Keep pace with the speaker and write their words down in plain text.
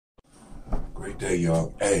Today, y'all,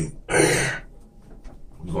 hey,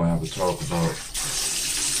 we're gonna have a talk about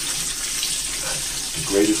the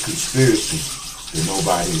greatest conspiracy that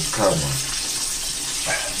nobody is covering.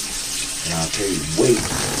 And I'll tell you, wait,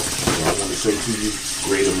 what I want to say to you,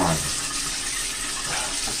 Gye-Nyame.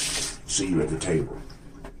 See you at the table.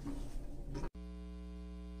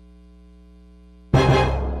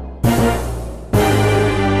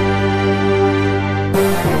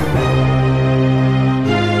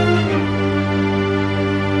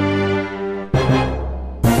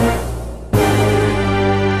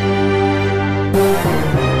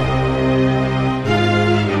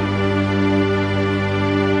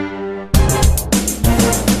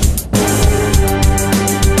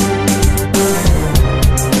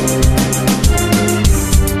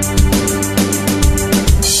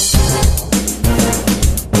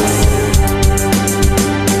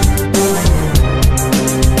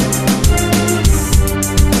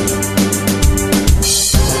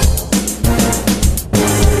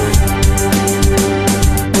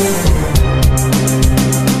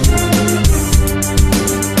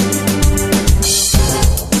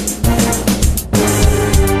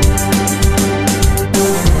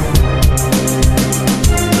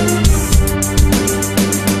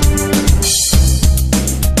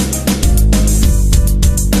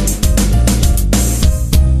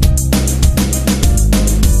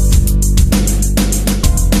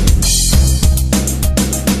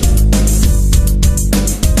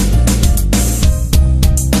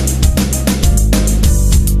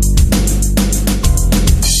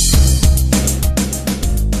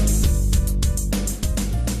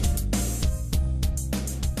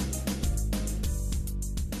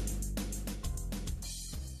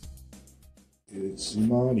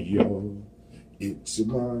 It's-Imani, y'all.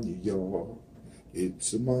 It's-Imani, y'all.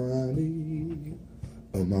 It's-Imani.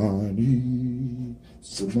 Imani.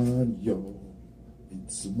 It's-Imani, y'all.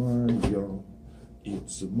 It's-Imani, y'all.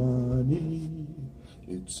 It's-Imani.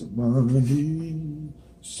 It's-Imani.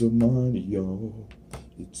 It's-Imani, y'all.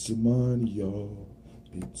 It's-Imani, y'all.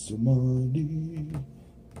 It's-Imani.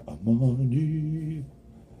 Imani.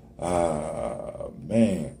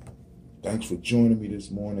 Man. Thanks for joining me this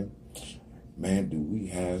morning. Man, do we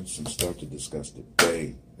have some stuff to discuss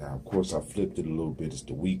today. Now, of course, I flipped it a little bit. It's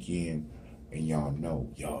the weekend, and y'all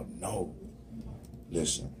know.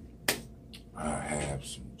 Listen, I have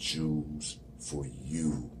some jewels for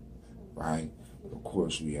you, right? But of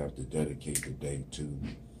course, we have to dedicate the day to.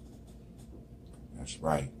 That's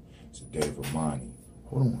right. It's a day of Imani.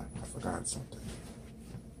 Hold on, I forgot something.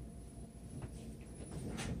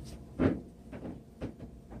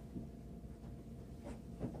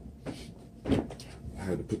 I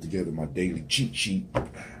had to put together my daily cheat sheet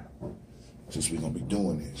since we're going to be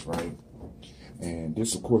doing this, right? And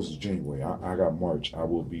this, of course, is January. I got March. I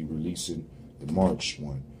will be releasing the March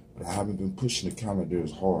one. But I haven't been pushing the calendar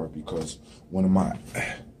as hard because one of my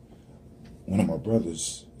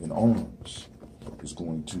brothers in arms is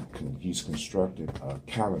he's constructed a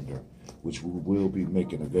calendar, which we will be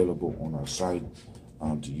making available on our site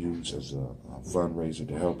to use as a fundraiser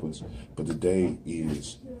to help us. But today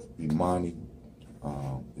is Imani.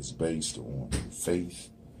 It's based on faith.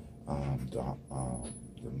 The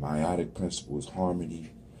meiotic principle is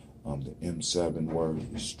harmony. The M7 word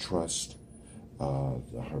is trust.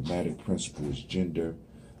 The hermetic principle is gender.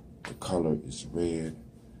 The color is red.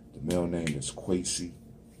 The male name is Kwesi.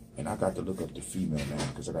 And I got to look up the female name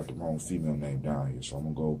because I got the wrong female name down here. So I'm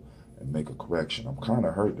going to go and make a correction. I'm kind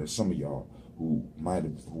of hurt that some of y'all who might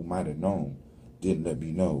have known didn't let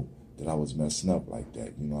me know that I was messing up like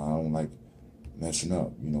that. You know, I don't like messing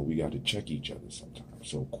up. You know, we got to check each other sometimes.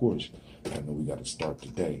 So, of course, I know we got to start the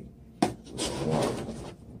day with some water.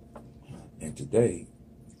 And today,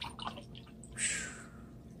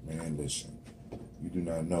 man, listen, you do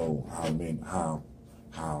not know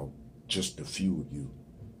how just a few of you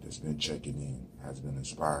that's been checking in has been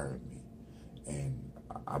inspiring me. And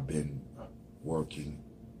I've been working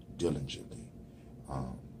diligently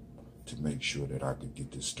to make sure that I could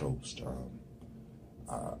get this toast.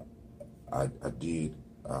 I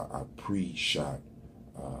pre-shot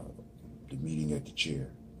the meeting at the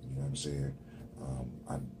chair. You know what I'm saying?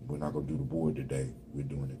 We're not going to do the board today. We're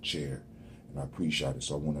doing the chair. And I pre-shot it,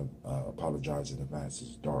 so I want to apologize in advance.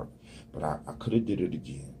 It's dark. But I could have did it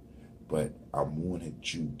again. But I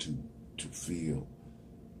wanted you to feel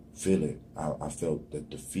it. I felt that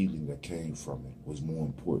the feeling that came from it was more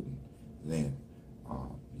important than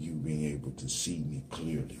you being able to see me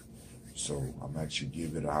clearly. So I'm actually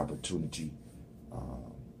give it an opportunity.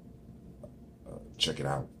 Check it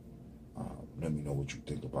out. Let me know what you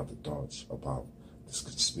think about the thoughts about this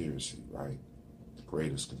conspiracy, right? The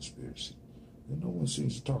greatest conspiracy that no one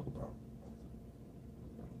seems to talk about.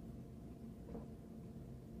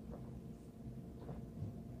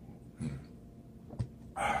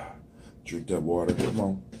 Drink that water. Come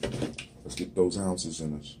on. Let's get those ounces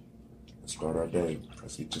in us. Let's start our day.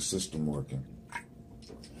 Let's get your system working.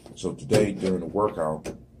 So today, during the workout,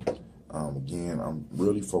 again, I'm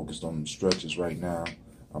really focused on stretches right now.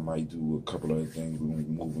 I might do a couple other things. We're going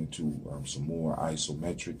to move into some more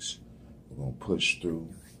isometrics. We're going to push through.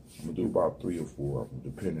 I'm going to do about 3 or 4 of them,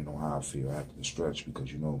 depending on how I feel after the stretch,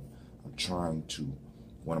 because, you know, I'm trying to,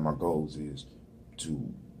 one of my goals is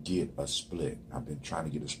to get a split. I've been trying to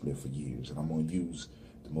get a split for years, and I'm going to use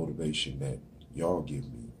the motivation that y'all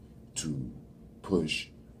give me to push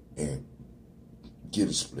and get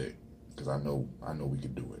a split, because I know we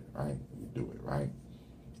can do it, right? We can do it, right?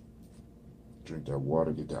 Drink that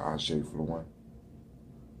water, get that ashe flowing.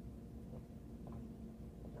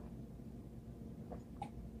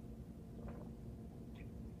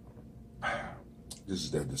 This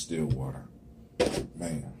is that distilled water,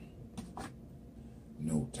 man.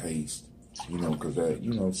 No taste, you know, because that,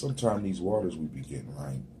 you know, sometimes these waters we be getting,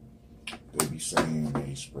 right? They be saying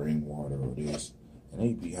they spring water or this, and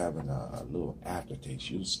they be having a little aftertaste.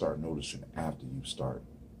 You'll start noticing after you start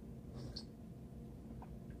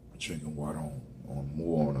drinking water on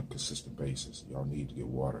more on a consistent basis. Y'all need to get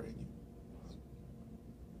water in you.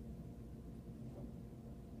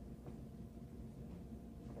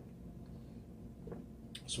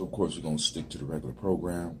 So of course we're gonna stick to the regular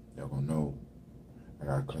program. Y'all gonna know I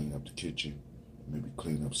gotta clean up the kitchen, maybe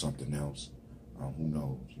clean up something else. Who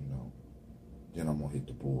knows, you know. Then I'm gonna hit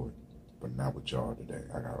the board, but not with y'all today.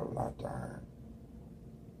 I got a lot to iron.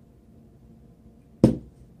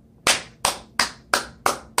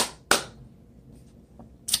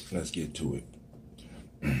 Let's get to it.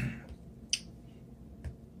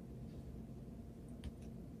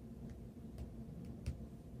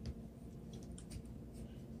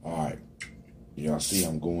 All right, y'all see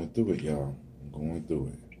I'm going through it, y'all. I'm going through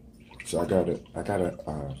it. So I gotta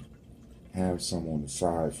have some on the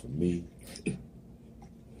side for me,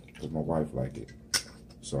 because my wife like it.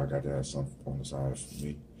 So I got to have some on the side for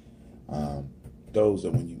me. Those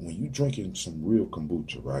that when you drinking some real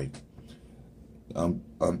kombucha, right?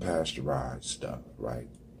 Unpasteurized stuff, right?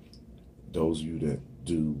 Those of you that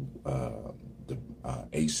do the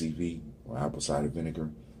ACV or apple cider vinegar,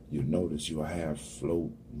 you'll notice you'll have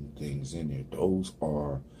floating things in there. Those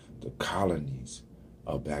are the colonies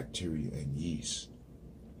of bacteria and yeast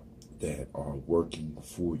that are working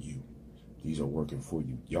for you. These are working for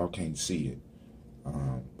you. Y'all can't see it,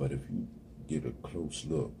 but if you get a close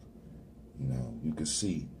look, you know, you can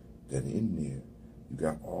see that in there you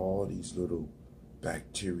got all these little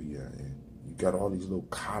bacteria, and you got all these little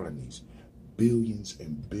colonies, billions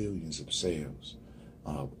and billions of cells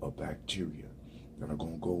of bacteria that are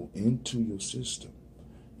going to go into your system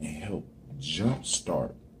and help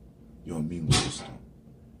jumpstart your immune system.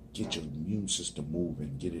 Get your immune system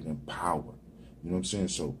moving, get it empowered. You know what I'm saying?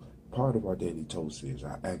 So part of our daily toast is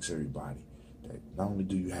I ask everybody that not only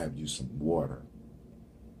do you have you some water,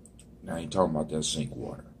 now I ain't talking about that sink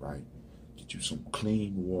water, right? Get you some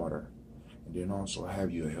clean water, and then also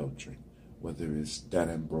have you a health drink, whether it's that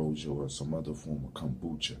ambrosia or some other form of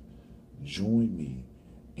kombucha. Join me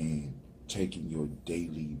in taking your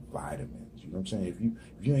daily vitamins. You know what I'm saying?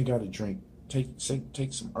 If you ain't got a drink, take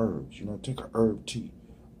some herbs. You know, take a herb tea.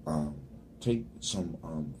 Take some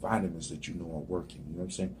vitamins that you know are working. You know what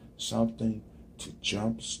I'm saying? Something to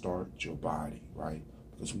jumpstart your body, right?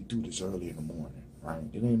 Because we do this early in the morning, right?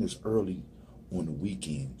 It ain't as early on the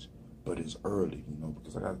weekends, but it's early, you know,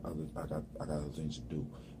 because I got other things to do.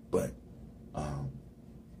 But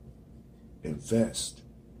invest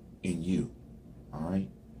in you, all right?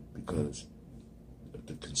 Because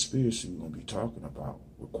the conspiracy we're gonna be talking about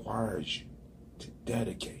requires you to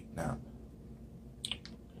dedicate. Now,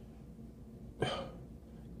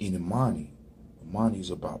 in Imani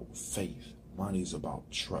is about faith. Imani is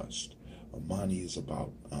about trust. Imani is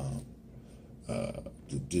about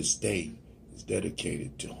this day is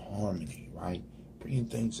dedicated to harmony, right? Bringing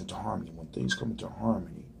things into harmony. When things come into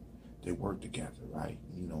harmony, they work together, right?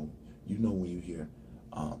 You know when you hear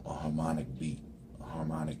a harmonic beat, a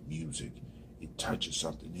harmonic music, it touches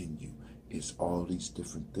something in you. It's all these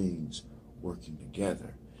different things working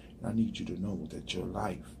together. And I need you to know that your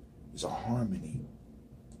life is a harmony,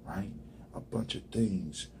 right? A bunch of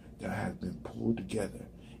things that have been pulled together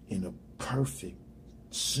in a perfect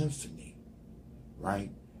symphony,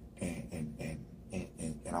 right? And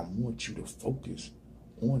I want you to focus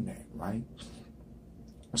on that, right?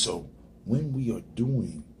 So when we are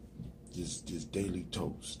doing this daily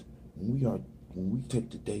toast, when we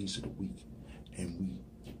take the days of the week and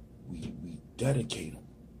we dedicate them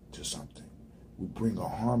to something. We bring a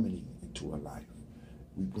harmony into our life.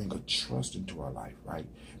 We bring a trust into our life, right?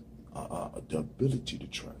 The ability to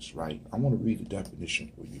trust, right? I want to read the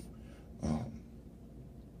definition for you.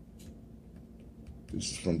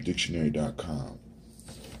 This is from dictionary.com.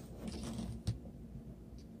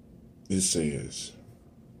 It says,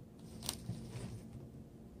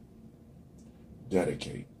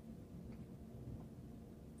 dedicate.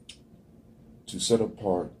 To set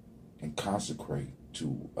apart and consecrate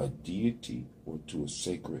to a deity or to a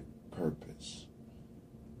sacred purpose.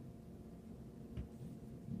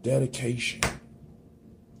 Dedication,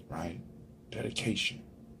 right? Dedication,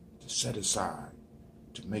 to set aside,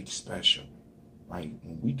 to make special, right?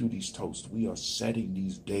 When we do these toasts, we are setting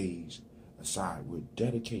these days aside. We're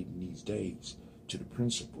dedicating these days to the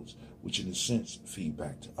principles, which in a sense feed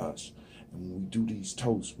back to us. And when we do these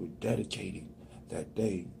toasts, we're dedicating that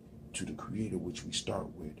day to the Creator, which we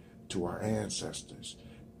start with, to our ancestors,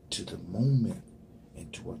 to the moment,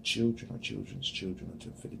 and to our children, our children's children, unto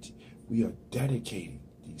infinity. We are dedicating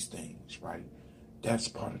these things, right? That's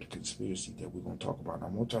part of the conspiracy that we're going to talk about. And I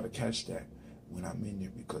want y'all to catch that when I'm in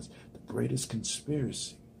there, because the greatest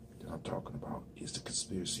conspiracy that I'm talking about is the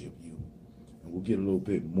conspiracy of you. And we'll get a little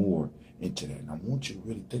bit more into that. And I want you to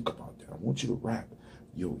really think about that. I want you to wrap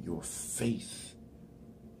your faith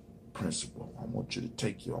principle. I want you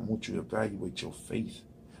to evaluate your faith.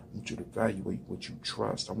 I want you to evaluate what you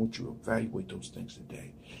trust. I want you to evaluate those things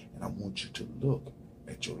today. And I want you to look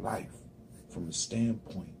at your life from the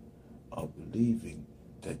standpoint of believing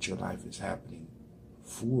that your life is happening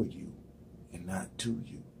for you and not to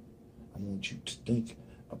you. I want you to think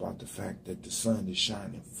about the fact that the sun is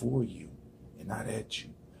shining for you and not at you.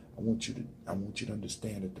 I want you to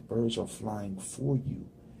understand that the birds are flying for you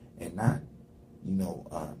and not,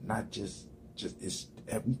 not just it's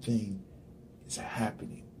everything is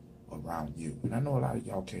happening around you. And I know a lot of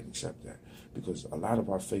y'all can't accept that, because a lot of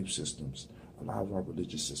our faith systems, a lot of our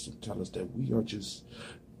religious systems tell us that we are just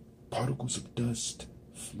particles of dust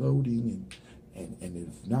floating, and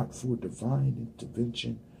if not for divine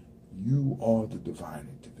intervention, you are the divine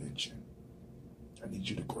intervention. I need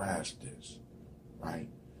you to grasp this, right?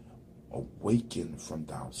 Awaken from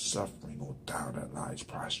thy suffering, or thou that lies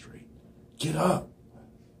prostrate. Get up,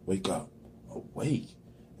 wake up, awake,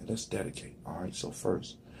 and let's dedicate. All right, so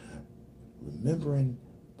first, remembering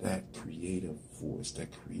that creative force,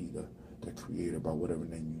 that creator, by whatever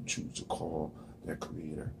name you choose to call that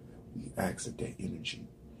creator, we ask that that energy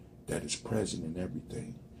that is present in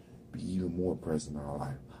everything be even more present in our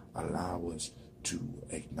life. Allow us to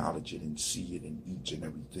acknowledge it and see it in each and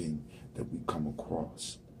everything that we come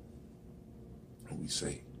across. And we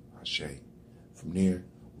say, Ashe. From there,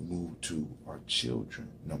 we move to our children.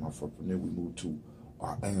 From there, we move to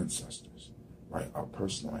our ancestors, right? Our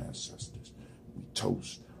personal ancestors. We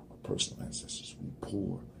toast our personal ancestors. We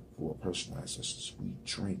pour for our personal ancestors. We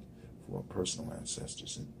drink for our personal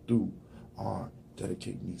ancestors. And through our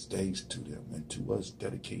dedicating these days to them, and to us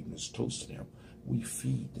dedicating this toast to them, we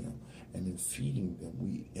feed them. And in feeding them,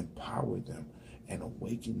 we empower them and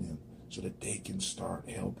awaken them so that they can start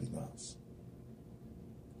helping us.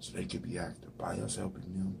 So they can be active. By us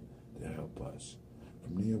helping them, they'll help us.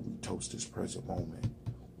 From there, we toast this present moment.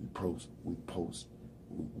 We toast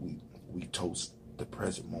the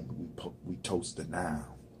present moment. We toast the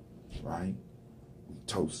now, right? We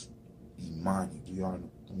toast Imani. We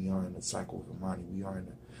are in the cycle of Imani. We are on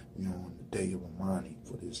the day of Imani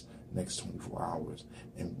for this next 24 hours,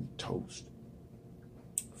 and we toast.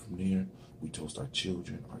 From there, we toast our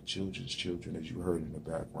children, our children's children, as you heard in the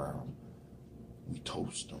background. We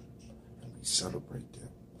toast them and we celebrate them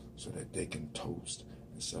so that they can toast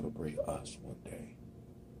and celebrate us one day.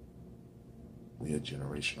 We are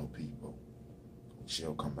generational people. We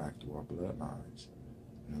shall come back through our bloodlines.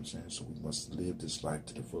 You know what I'm saying? So we must live this life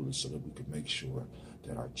to the fullest so that we can make sure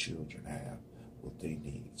that our children have what they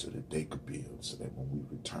need, so that they could build, so that when we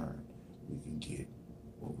return, we can get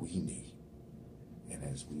what we need. And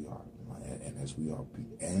as we are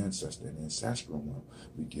ancestor and ancestral realm,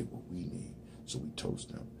 we get what we need. So we toast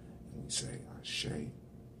them and we say, Ashe,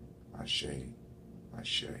 Ashe,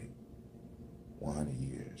 Ashe. 100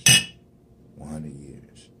 years. 100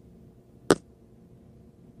 years.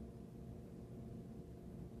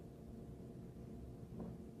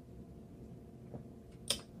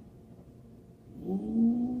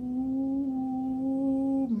 Ooh,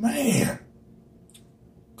 man.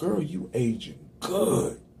 Girl, you aging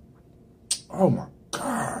good. Oh my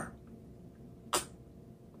God.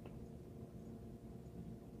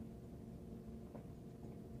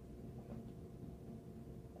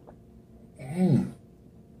 Damn.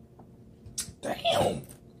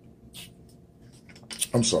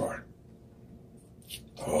 I'm sorry.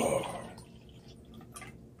 Oh,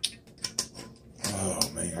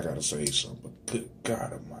 man, I gotta say something. But good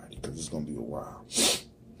God Almighty, because it's gonna be a while.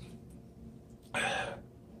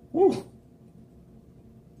 Woo.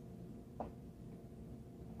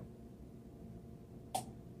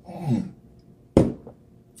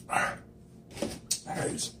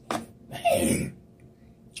 Nice. Man.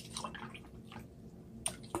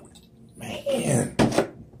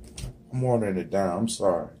 I'm watering it down. I'm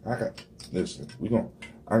sorry. Listen,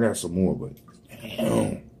 I got some more, but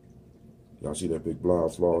damn. Y'all see that big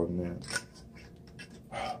blob flaw in there?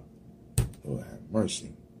 Lord have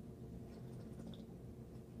mercy.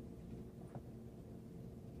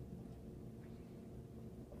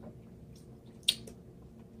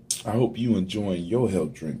 I hope you enjoying your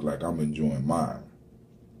health drink like I'm enjoying mine.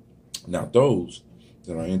 Now, those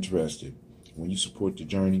that are interested, when you support the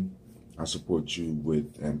journey, I support you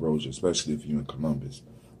with ambrosia, especially if you're in Columbus.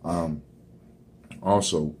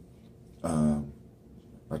 Also,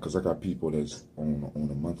 because I got people that's on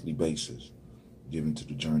a monthly basis giving to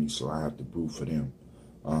the journey, so I have to brew for them.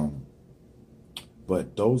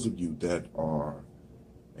 But those of you that are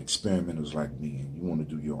experimenters like me and you want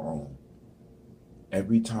to do your own,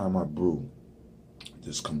 every time I brew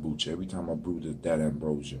this kombucha, every time I brew that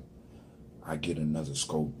ambrosia, I get another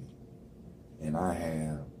SCOBY. And I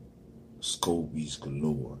have SCOBYs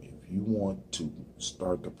galore. If you want to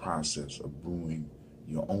start the process of brewing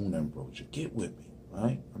your own ambrosia, get with me,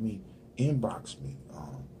 right? I mean, inbox me.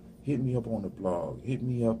 Hit me up on the blog. Hit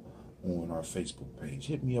me up on our Facebook page.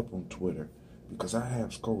 Hit me up on Twitter, because I have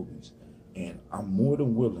SCOBYs. And I'm more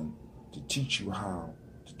than willing to teach you how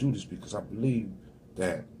to do this, because I believe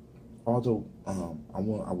that although I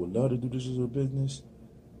would love to do this as a business,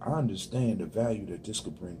 I understand the value that this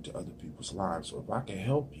could bring to other people's lives. So if I can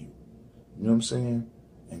help you, you know what I'm saying,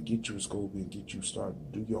 and get you a SCOBY and get you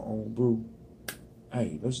started to do your own brew,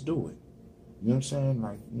 hey, let's do it. You know what I'm saying?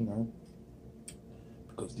 Like, you know,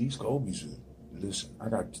 because these SCOBYs, listen, I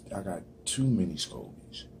got too many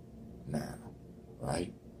SCOBYs now,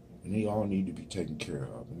 right? And they all need to be taken care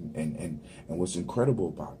of. And what's incredible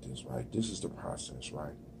about this, right? This is the process,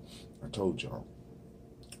 right? I told y'all,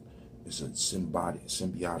 it's a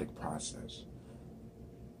symbiotic process.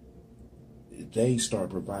 They start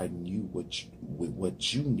providing you with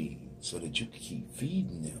what you need so that you can keep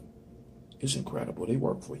feeding them. It's incredible. They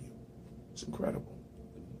work for you. It's incredible.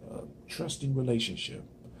 Trusting relationship.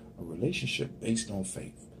 A relationship based on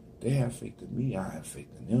faith. They have faith in me. I have faith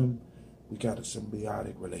in them. We got a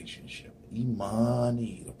symbiotic relationship.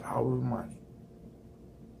 Imani, the power of money.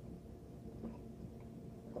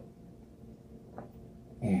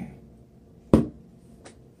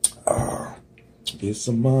 It's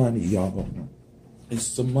some money, y'all. It's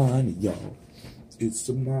some money, y'all. It's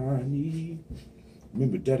some money.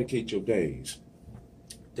 Remember, dedicate your days.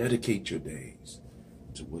 Dedicate your days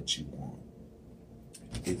to what you want.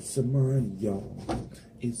 It's some money, y'all.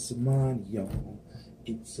 It's some money, y'all.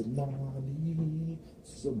 It's some money.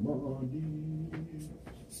 Some money.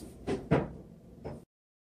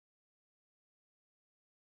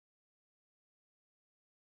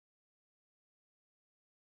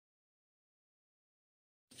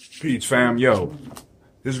 Peace, fam. Yo,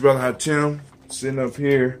 this is Brother Hatim sitting up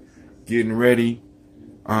here getting ready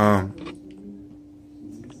to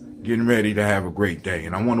have a great day.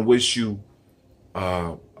 And I want to wish you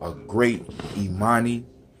a great Imani.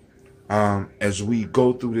 As we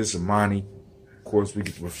go through this Imani, of course, we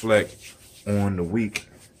can reflect on the week.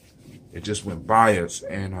 It just went by us,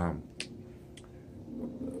 and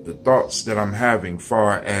the thoughts that I'm having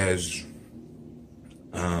far as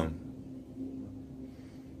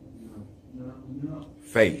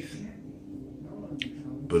faith,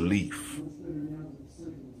 belief,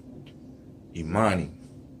 Imani,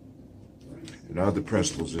 and other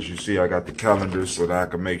principles. As you see, I got the calendar so that I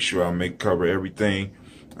can make sure I cover everything.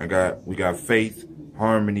 We got faith,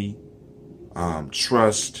 harmony,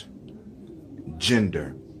 trust,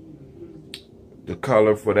 gender. The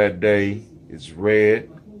color for that day is red.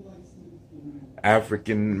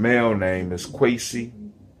 African male name is Kwesi.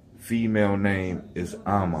 Female name is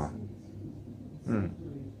Ama.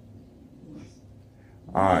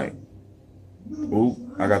 Alright.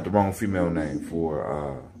 Ooh, I got the wrong female name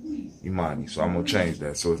for Imani, so I'm going to change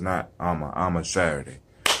that. So it's not Ama. Ama Saturday.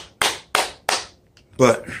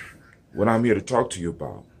 But what I'm here to talk to you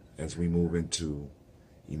about as we move into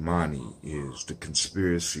Imani is the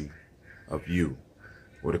conspiracy of you,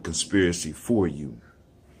 or the conspiracy for you.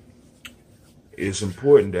 It's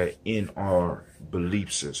important that in our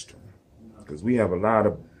belief system, because we have a lot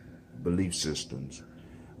of belief systems,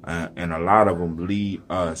 and a lot of them lead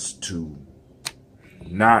us to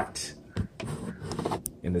not,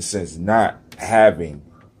 in a sense, not having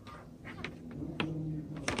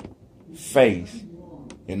faith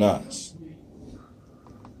in us,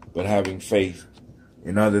 but having faith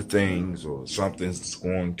in other things or something's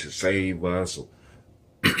going to save us.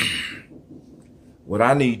 What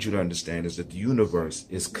I need you to understand is that the universe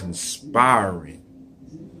is conspiring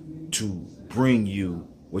to bring you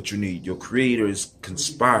what you need. Your creator has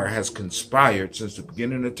conspired since the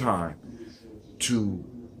beginning of time to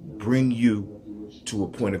bring you to a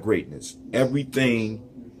point of greatness. Everything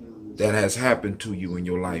that has happened to you in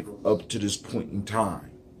your life up to this point in time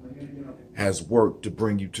has worked to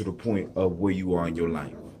bring you to the point of where you are in your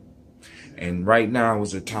life. And right now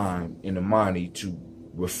is a time in the mind to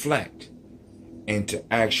reflect and to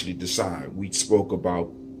actually decide. We spoke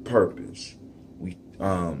about purpose.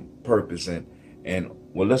 Purpose and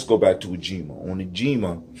well, let's go back to Ujima. On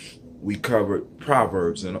Ujima, we covered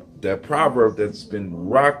Proverbs, and that proverb that's been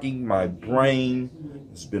rocking my brain,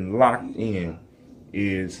 has been locked in,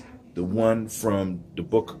 is the one from the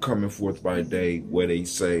book of Coming Forth by Day, where they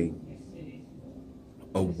say,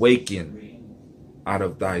 awaken out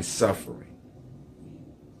of thy suffering,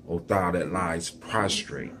 O thou that lies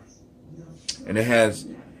prostrate. And it has,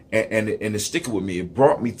 and it's sticking with me. It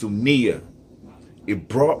brought me through Nia. It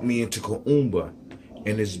brought me into Kaumba,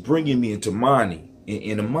 and it's bringing me into Mani.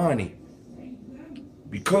 In Imani,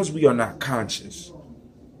 because we are not conscious,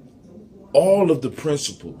 all of the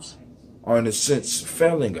principles are in a sense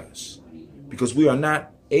failing us because we are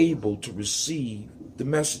not able to receive the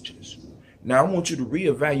messages. Now I want you to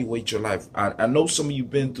reevaluate your life. I know some of you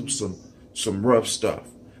been through some rough stuff,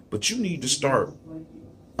 but you need to start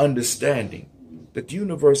understanding that the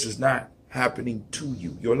universe is not happening to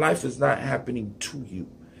you. Your life is not happening to you.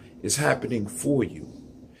 It's happening for you.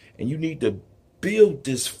 And you need to build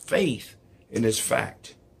this faith in this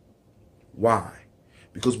fact. Why?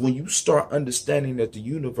 Because when you start understanding that the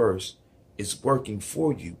universe is working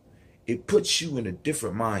for you, it puts you in a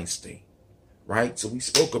different mind state, right? So we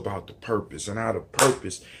spoke about the purpose and how the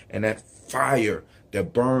purpose and that fire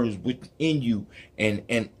that burns within you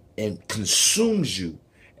and consumes you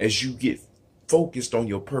as you get focused on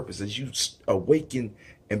your purpose, as you awaken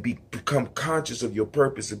and become conscious of your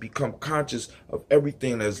purpose and become conscious of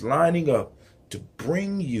everything that's lining up to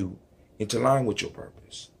bring you into line with your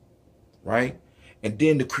purpose, right? And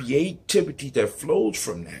then the creativity that flows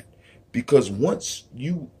from that, because once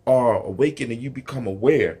you are awakened and you become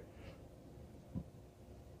aware,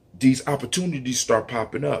 these opportunities start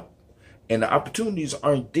popping up. And the opportunities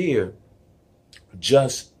aren't there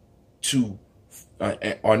just to,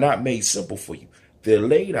 are not made simple for you. They're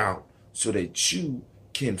laid out so that you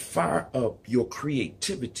can fire up your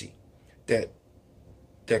creativity, that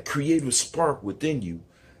creative spark within you,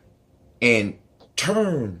 and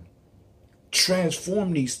transform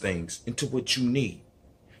these things into what you need.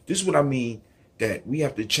 This is what I mean, that we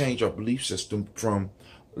have to change our belief system from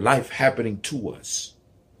life happening to us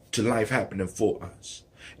to life happening for us.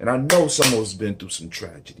 And I know some of us been through some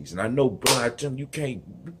tragedies, and I know, bro, I tell you, you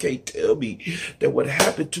can't tell me that what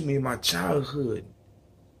happened to me in my childhood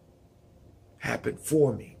happened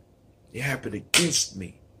for me. It happened against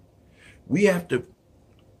me. We have to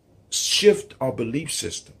shift our belief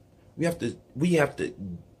system. We have to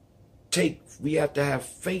have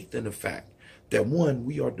faith in the fact that, one,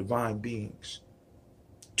 we are divine beings.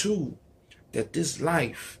 Two, that this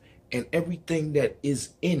life and everything that is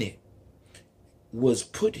in it was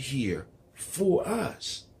put here for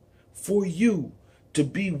us, for you to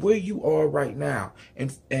be where you are right now,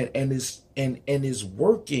 and is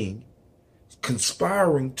working,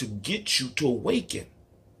 conspiring to get you to awaken.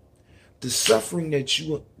 The suffering that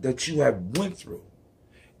you have went through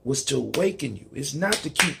was to awaken you. It's not to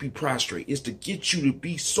keep you prostrate. It's to get you to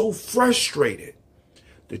be so frustrated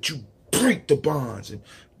that you break the bonds and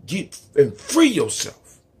free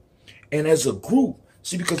yourself. And as a group,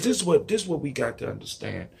 see, because this is what we got to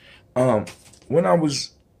understand. When I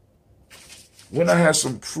had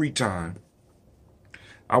some free time,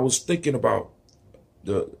 I was thinking about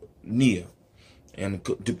the Nia, and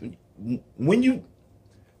when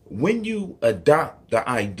you adopt the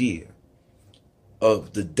idea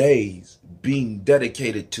of the days being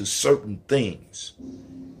dedicated to certain things,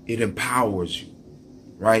 it empowers you,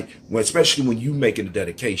 right? Especially when you making a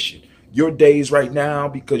dedication. Your days right now,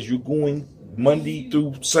 because you're going Monday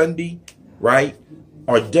through Sunday, right,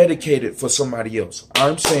 are dedicated for somebody else.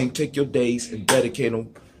 I'm saying take your days and dedicate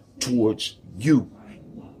them towards you.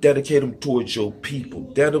 Dedicate them towards your people.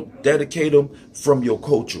 Dedicate them from your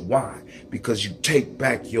culture. Why? Because you take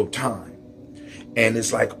back your time. And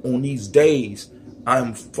it's like on these days,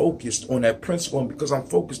 I'm focused on that principle. And because I'm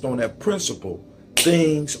focused on that principle,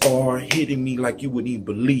 things are hitting me like you wouldn't even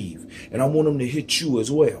believe. And I want them to hit you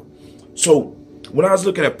as well. So when I was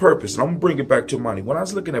looking at purpose, and I'm going to bring it back to money. When I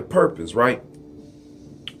was looking at purpose, right?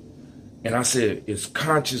 And I said, it's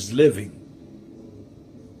conscious living.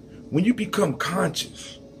 When you become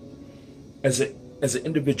conscious as an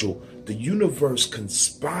individual, the universe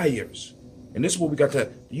conspires. And this is what we got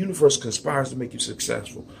to, the universe conspires to make you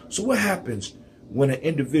successful. So what happens when an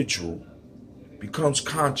individual becomes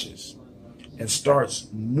conscious and starts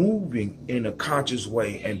moving in a conscious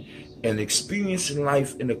way and experiencing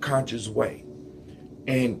life in a conscious way?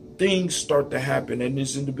 And things start to happen, and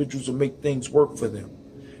these individuals will make things work for them.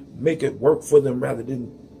 Make it work for them rather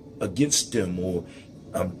than against them or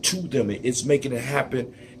to them. It's making it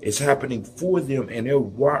happen. It's happening for them, and they're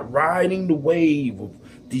riding the wave of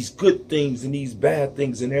these good things and these bad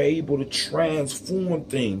things, and they're able to transform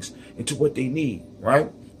things into what they need,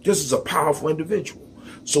 right? This is a powerful individual.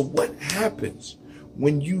 So what happens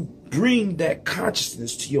when you bring that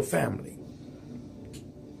consciousness to your family?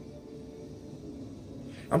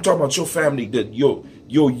 I'm talking about your family, that your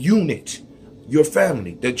unit, your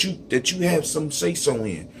family, that you have some say-so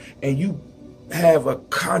in, and you have a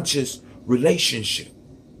conscious relationship.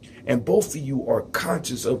 And both of you are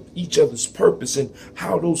conscious of each other's purpose and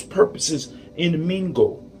how those purposes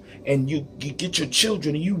intermingle. And you get your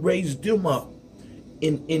children and you raise them up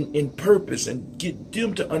in purpose and get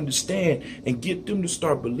them to understand and get them to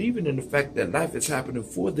start believing in the fact that life is happening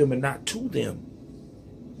for them and not to them.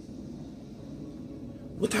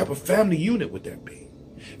 What type of family unit would that be?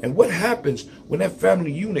 And what happens when that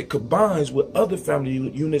family unit combines with other family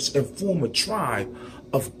units and form a tribe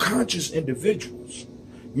of conscious individuals?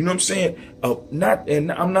 You know what I'm saying?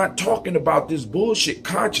 And I'm not talking about this bullshit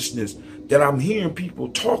consciousness that I'm hearing people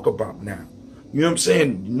talk about now. You know what I'm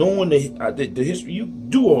saying? Knowing the history, you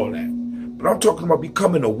do all that. But I'm talking about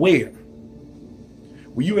becoming aware.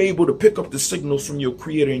 Were you able to pick up the signals from your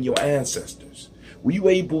creator and your ancestors? Were you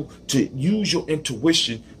able to use your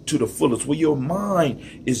intuition to the fullest, where your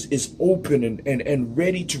mind is open and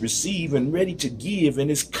ready to receive and ready to give,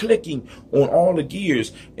 and is clicking on all the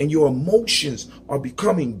gears, and your emotions are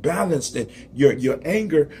becoming balanced, and your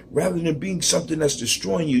anger, rather than being something that's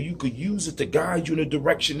destroying you, you could use it to guide you in the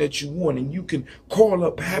direction that you want, and you can call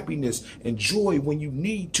up happiness and joy when you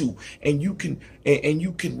need to, and you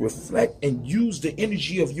can reflect and use the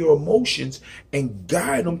energy of your emotions and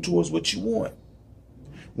guide them towards what you want.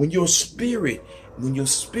 When your spirit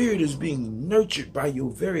is being nurtured by your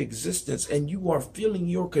very existence, and you are feeling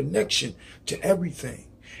your connection to everything,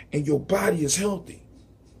 and your body is healthy,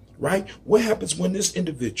 right? What happens when this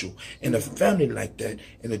individual and a family like that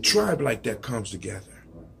and a tribe like that comes together?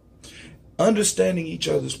 Understanding each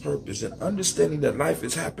other's purpose and understanding that life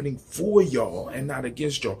is happening for y'all and not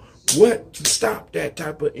against y'all. What can stop that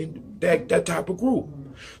type of group?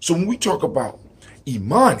 So when we talk about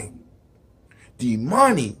Imani, the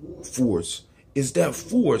Imani force is that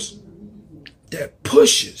force that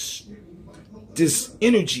pushes this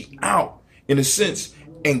energy out, in a sense,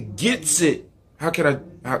 and gets it,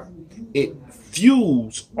 it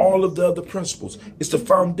fuels all of the other principles. It's the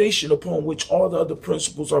foundation upon which all the other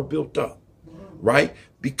principles are built up, right?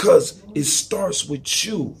 Because it starts with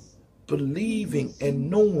you believing and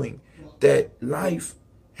knowing that life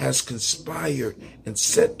has conspired and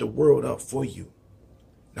set the world up for you.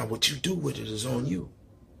 Now, what you do with it is on you.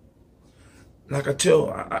 Like I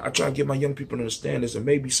try to get my young people to understand this, and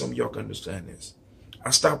maybe some of y'all can understand this.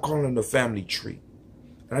 I stopped calling it a family tree.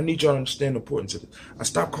 And I need y'all to understand the importance of it. I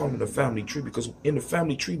stopped calling it a family tree because in the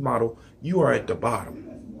family tree model, you are at the bottom.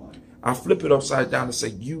 I flip it upside down and say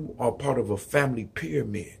you are part of a family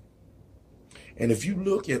pyramid. And if you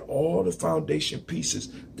look at all the foundation pieces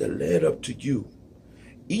that led up to you,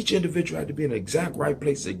 each individual had to be in the exact right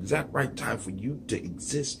place, the exact right time for you to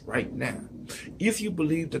exist right now. If you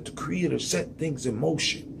believe that the Creator set things in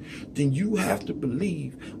motion, then you have to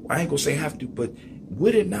believe, well, I ain't gonna say have to, but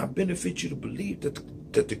would it not benefit you to believe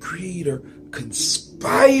that the Creator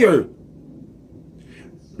conspired,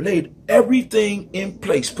 laid everything in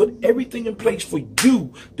place, put everything in place for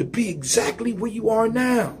you to be exactly where you are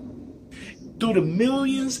now? Through the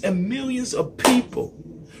millions and millions of people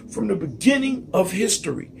from the beginning of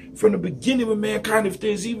history, from the beginning of mankind, if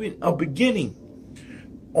there's even a beginning,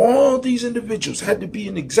 all these individuals had to be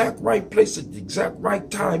in the exact right place at the exact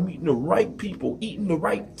right time, meeting the right people, eating the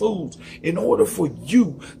right foods, in order for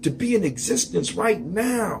you to be in existence right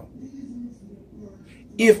now.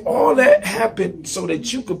 If all that happened so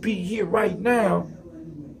that you could be here right now,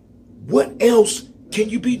 what else can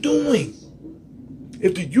you be doing?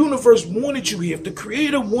 If the universe wanted you here, if the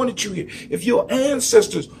creator wanted you here, if your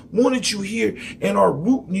ancestors wanted you here and are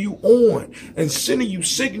rooting you on and sending you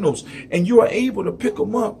signals and you are able to pick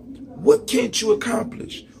them up, what can't you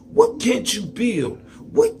accomplish? What can't you build?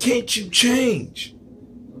 What can't you change?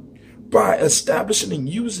 By establishing and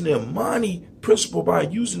using the Imani principle, by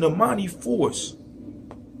using the Imani force,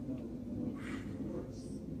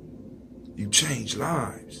 you change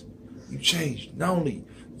lives. You change not only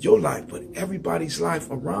your life, but everybody's life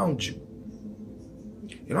around you.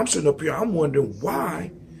 And I'm sitting up here, I'm wondering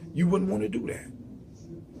why you wouldn't want to do that.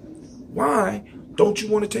 Why don't you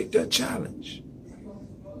want to take that challenge?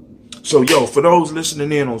 So, yo, for those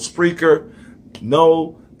listening in on Spreaker,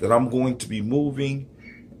 know that I'm going to be moving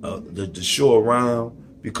the show around,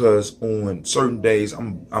 because on certain days,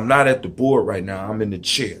 I'm not at the board right now. I'm in the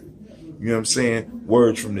chair. You know what I'm saying?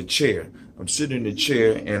 Words from the chair. I'm sitting in the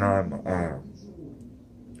chair and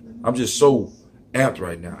I'm just so amped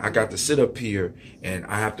right now. I got to sit up here and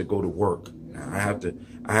I have to go to work. Now I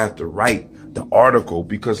have to write the article,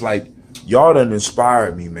 because like y'all done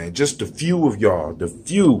inspired me, man. Just the few of y'all, the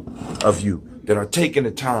few of you that are taking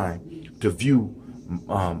the time to view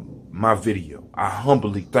my video. I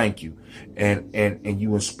humbly thank you. And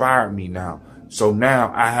you inspired me now. So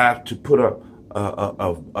now I have to put up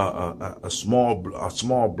a small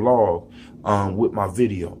blog with my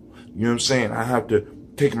video. You know what I'm saying? I have to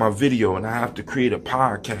take my video and I have to create a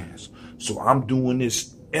podcast. So I'm doing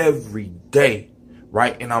this every day,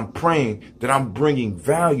 right? And I'm praying that I'm bringing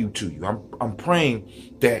value to you. I'm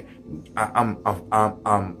praying that I'm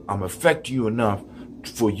affecting you enough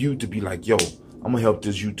for you to be like, yo, I'm gonna help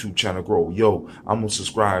this YouTube channel grow. Yo, I'm gonna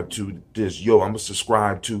subscribe to this. Yo, I'm gonna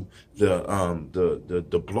subscribe to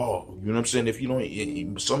the blog. You know what I'm saying? If you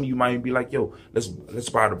don't, some of you might be like, yo, let's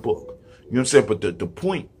buy the book. You know what I'm saying? But the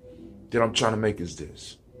point that I'm trying to make is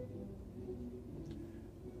this.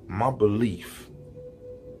 My belief,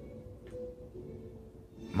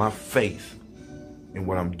 my faith in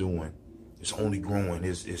what I'm doing is only growing.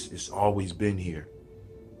 It's always been here,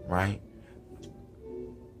 right?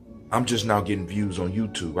 I'm just now getting views on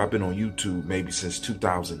YouTube. I've been on YouTube maybe since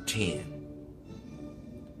 2010,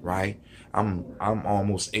 right? I'm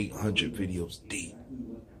almost 800 videos deep,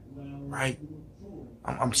 right?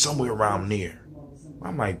 I'm somewhere around there.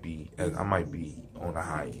 I might be on the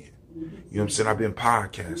high end. You know what I'm saying? I've been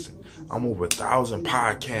podcasting. I'm over 1,000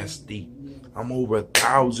 podcasts deep. I'm over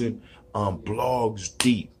 1,000 blogs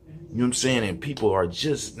deep. You know what I'm saying? And people are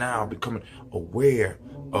just now becoming aware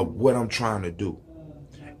of what I'm trying to do.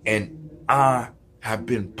 And I have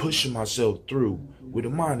been pushing myself through with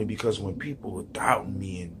Imani, because when people are doubting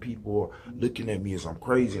me and people are looking at me as I'm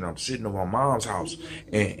crazy, and I'm sitting in my mom's house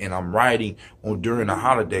and I'm writing on during the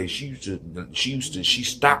holidays, she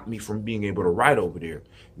stopped me from being able to write over there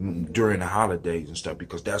during the holidays and stuff,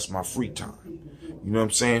 because that's my free time. You know what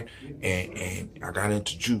I'm saying? And I got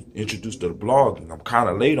introduced to the blogging. I'm kind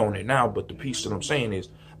of late on it now, but the piece that I'm saying is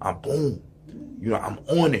I'm on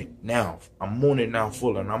it now. I'm on it now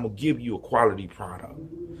full, and I'm going to give you a quality product,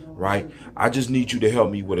 right? I just need you to help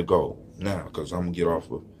me with a goal now, because I'm going to get off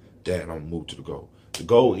of that and I'm going to move to the goal. The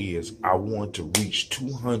goal is I want to reach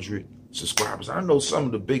 200 subscribers. I know some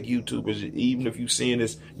of the big YouTubers, even if you're seeing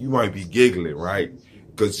this, you might be giggling, right?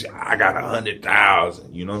 Because I got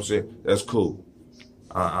 100,000, you know what I'm saying? That's cool.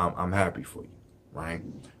 I'm happy for you, right?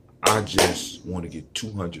 I just want to get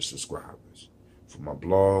 200 subscribers for my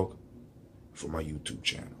blog, for my YouTube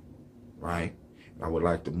channel, right? And I would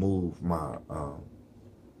like to move my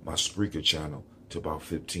my Spreaker channel to about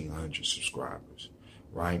 1,500 subscribers,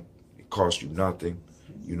 right? It costs you nothing,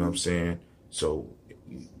 you know what I'm saying? So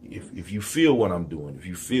if you feel what I'm doing, if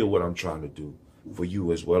you feel what I'm trying to do for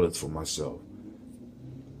you as well as for myself,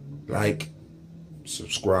 like,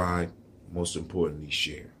 subscribe, most importantly,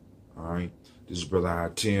 share, all right? This is Brother I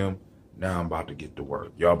Tim. Now I'm about to get to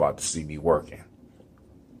work. Y'all about to see me working.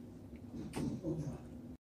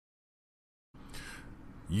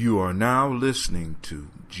 You are now listening to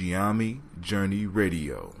Gye-Nyame Journey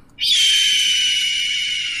Radio.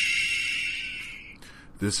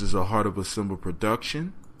 This is a Heart of a Symbol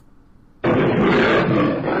production.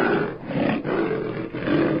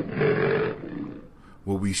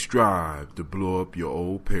 Where we strive to blow up your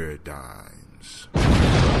old paradigms.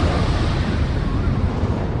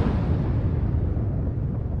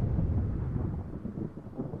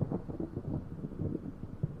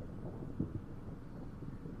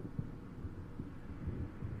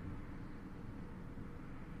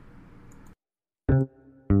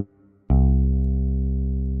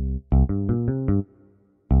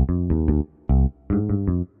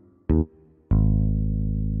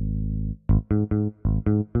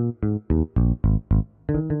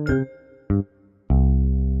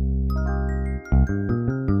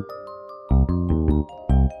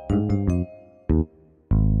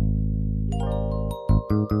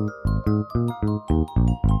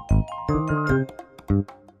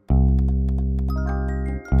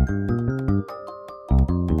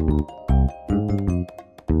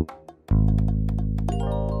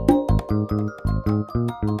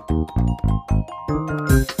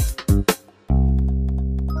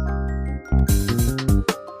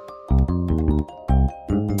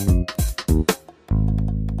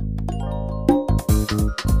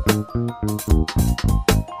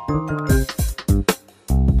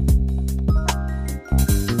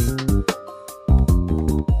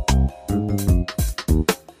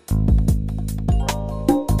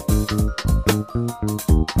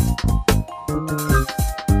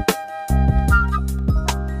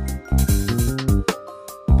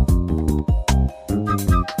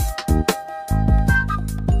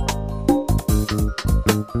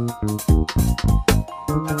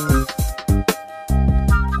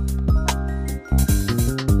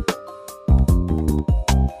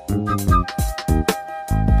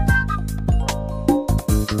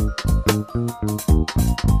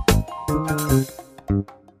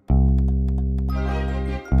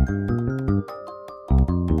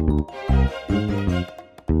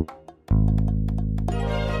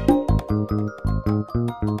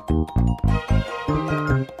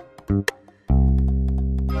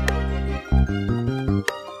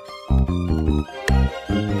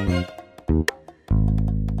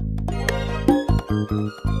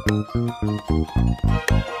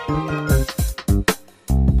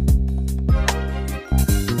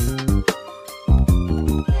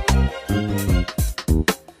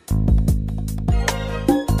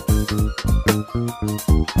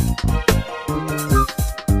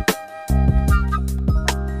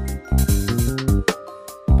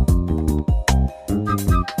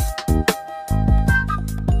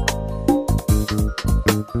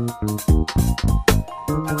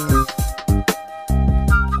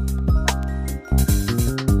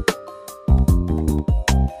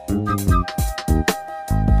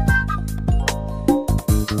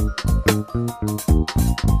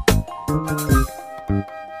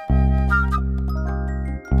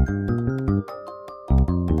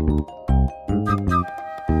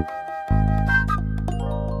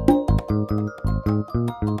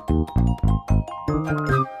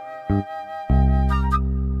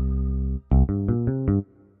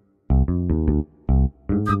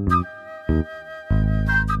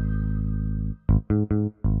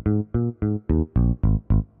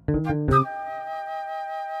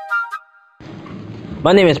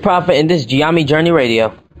 My name is Prophet, and this is Gye-Nyame Journey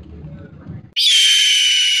Radio.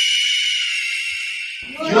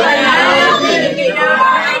 You are now listening to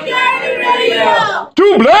Gye-Nyame Journey Radio.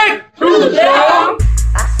 Too black, Too brown.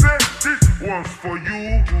 I said this one's for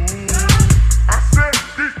you. I said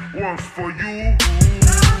this one's for you.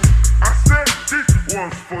 I said this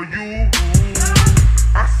one's for you.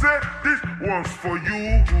 I said this one's for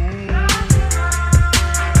you.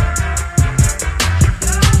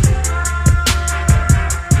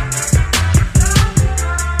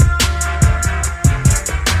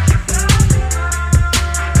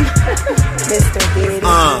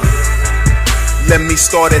 Let me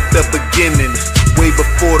start at the beginning, way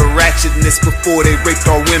before the ratchetness, before they raped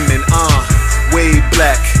our women. Way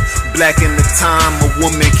black in the time a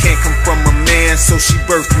woman can't come from a man, so she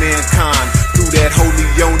birthed mankind through that holy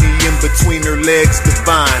yoni in between her legs,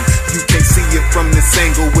 divine. You can't see it from this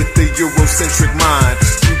angle with the Eurocentric mind.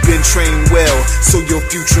 You've been trained well, so your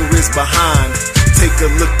future is behind. Take a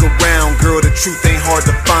look around, girl, the truth ain't hard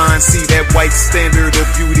to find. See that white standard of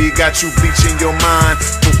beauty got you bleaching your mind.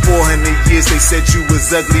 For 400 years they said you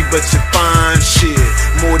was ugly, but you're fine. Shit,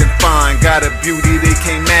 more than fine, got a beauty they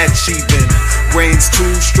can't match even. Brains too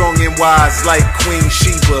strong and wise like Queen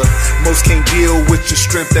Sheba. Most can't deal with your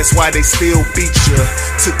strength, that's why they still beat ya.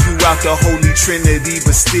 Took you out the Holy Trinity,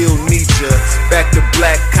 but still need ya. Back to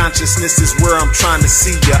black consciousness is where I'm trying to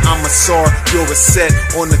see ya. I'm a Tsar, you're a set,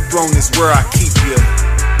 on the throne is where I keep ya.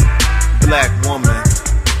 Black woman.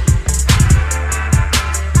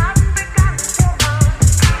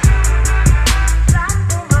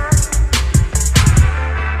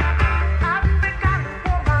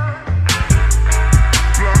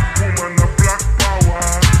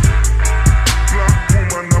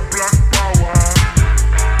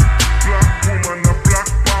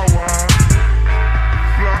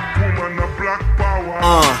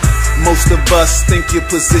 Most of us think your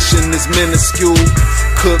position is minuscule.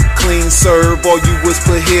 Cook, clean, serve, all you was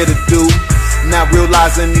put here to do. Not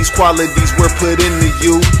realizing these qualities were put into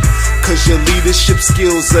you, cause your leadership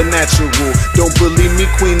skills are natural. Don't believe me,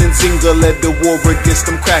 Queen Nzinga led the war against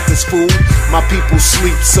them crackers, fool. My people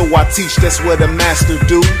sleep, so I teach, that's what a master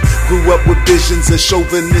do. Grew up with visions of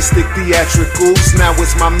chauvinistic theatricals. Now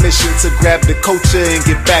it's my mission to grab the culture and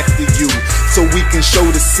get back to you, so we can show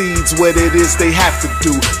the seeds what it is they have to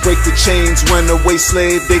do. Break the chains, runaway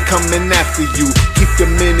slave, they coming after you. Keep the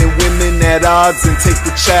men and women at odds and take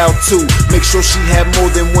the child too. Make sure she have more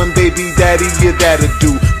than one baby daddy, yeah, that'll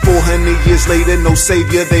do. 400 years later, no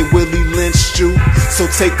savior, they Willie lynched you. So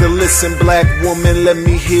take a listen, black woman, let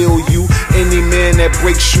me heal you. Any man that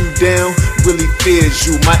breaks you down really fears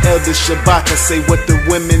you. My elder Shabaka say what the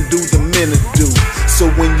women do, the men will do. So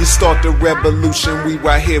when you start the revolution, we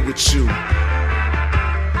right here with you.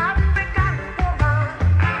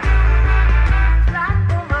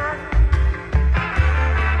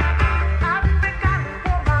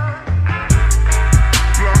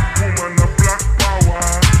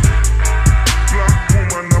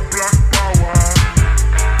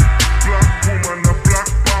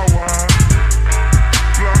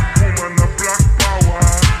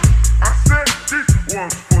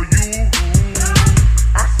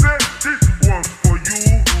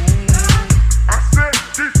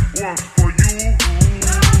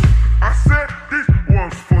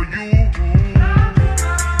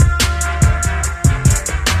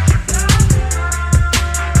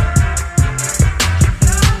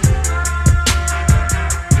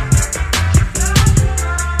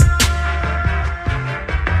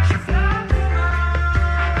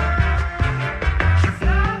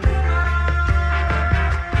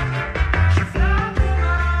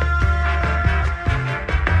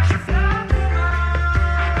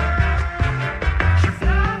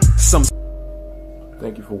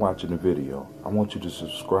 Thank you for watching the video. I want you to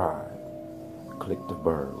subscribe. Click the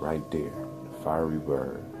bird right there, the fiery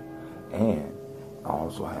bird. And I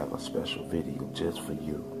also have a special video just for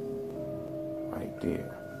you, right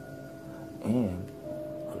there. And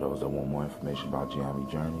for those that want more information about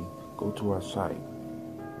Gye-Nyame Journey, go to our site.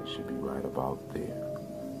 It should be right about there.